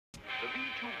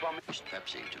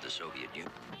Pepsi to the Soviet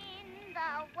Union. In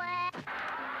the way.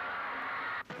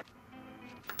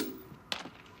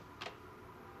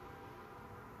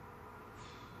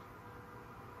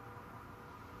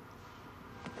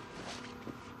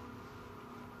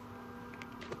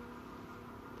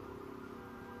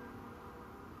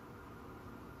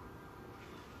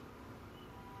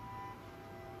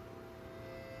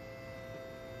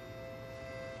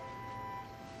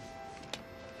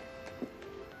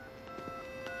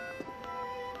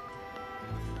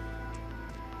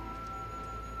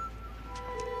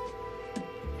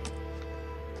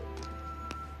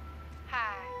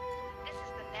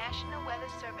 National Weather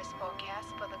Service forecast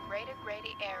for the greater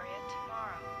Grady area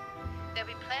tomorrow. There'll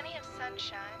be plenty of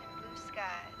sunshine and blue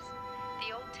skies.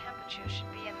 The old temperature should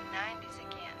be in the 90s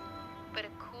again, but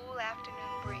a cool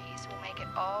afternoon breeze will make it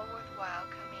all worthwhile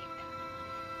come evening.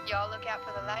 Y'all look out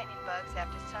for the lightning bugs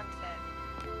after sunset.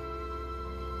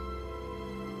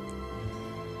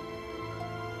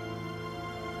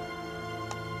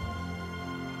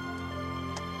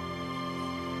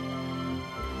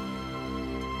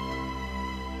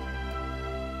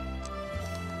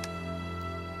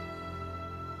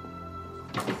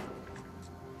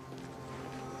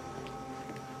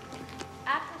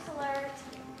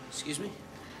 Excuse me?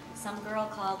 Some girl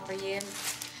called for you.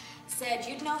 Said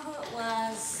you'd know who it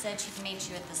was. Said she'd meet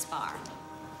you at the spa.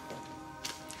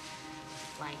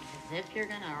 Like as if you're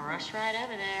gonna rush right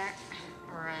over there.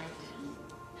 Right.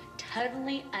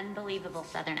 Totally unbelievable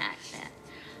Southern accent.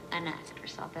 An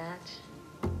actress, I'll bet.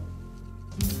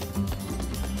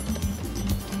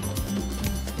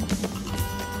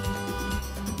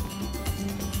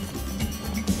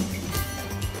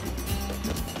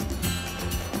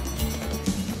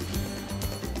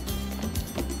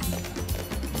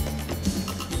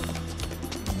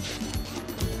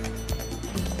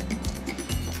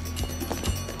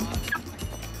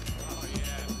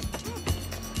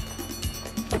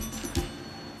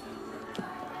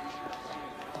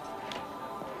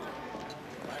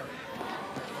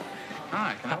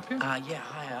 Hi, can I help you? Yeah,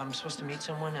 hi. I'm supposed to meet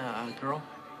someone, a girl.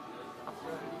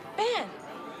 Ben.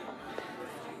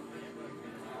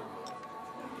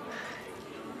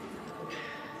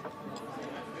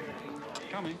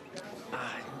 Coming.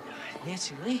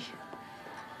 Nancy Lee.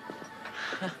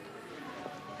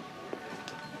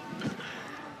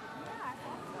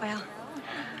 Well,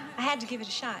 I had to give it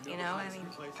a shot, you know? I mean,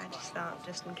 I just thought,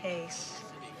 just in case.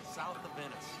 South of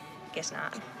Venice. Guess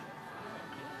not.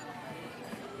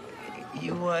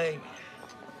 You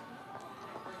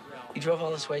drove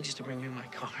all this way just to bring me my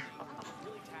car?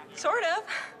 Sort of.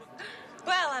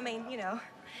 Well, I mean, you know,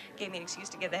 gave me an excuse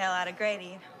to get the hell out of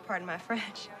Grady. Pardon my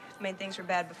French. I mean, things were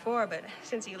bad before, but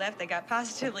since he left, they got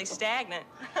positively stagnant.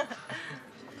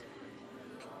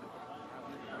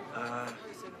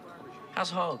 How's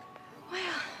Hog? Well,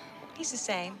 he's the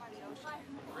same.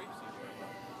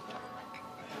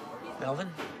 Melvin?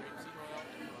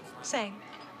 Same.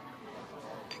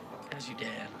 How's your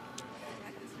dad?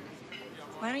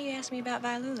 Why don't you ask me about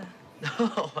Violula?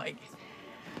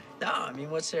 No, I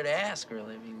mean, what's there to ask,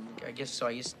 really? I mean, I guess,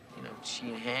 you know, she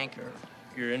and Hank are...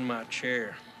 You're in my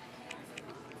chair.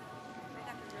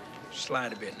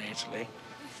 Slide a bit, Nancy Lee.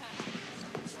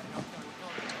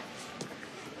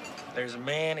 There's a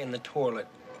man in the toilet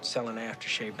selling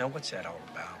aftershave. Now, what's that all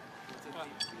about?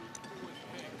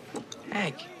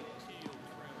 Hank.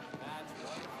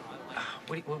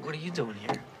 What are you doing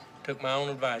here? Took my own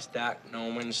advice, Doc.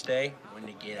 Knowing when to stay, when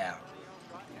to get out.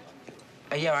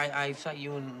 Yeah, I thought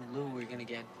you and Lou were gonna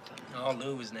get... Oh,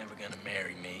 Lou was never gonna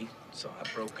marry me, so I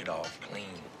broke it off clean.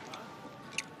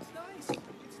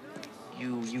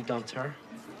 You dumped her?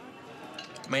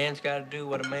 Man's gotta do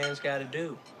what a man's gotta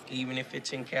do, even if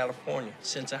it's in California.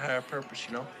 Sense of higher purpose,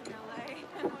 you know?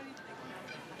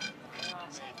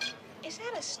 Is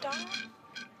that a star?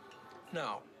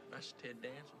 No, that's Ted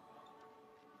Danson.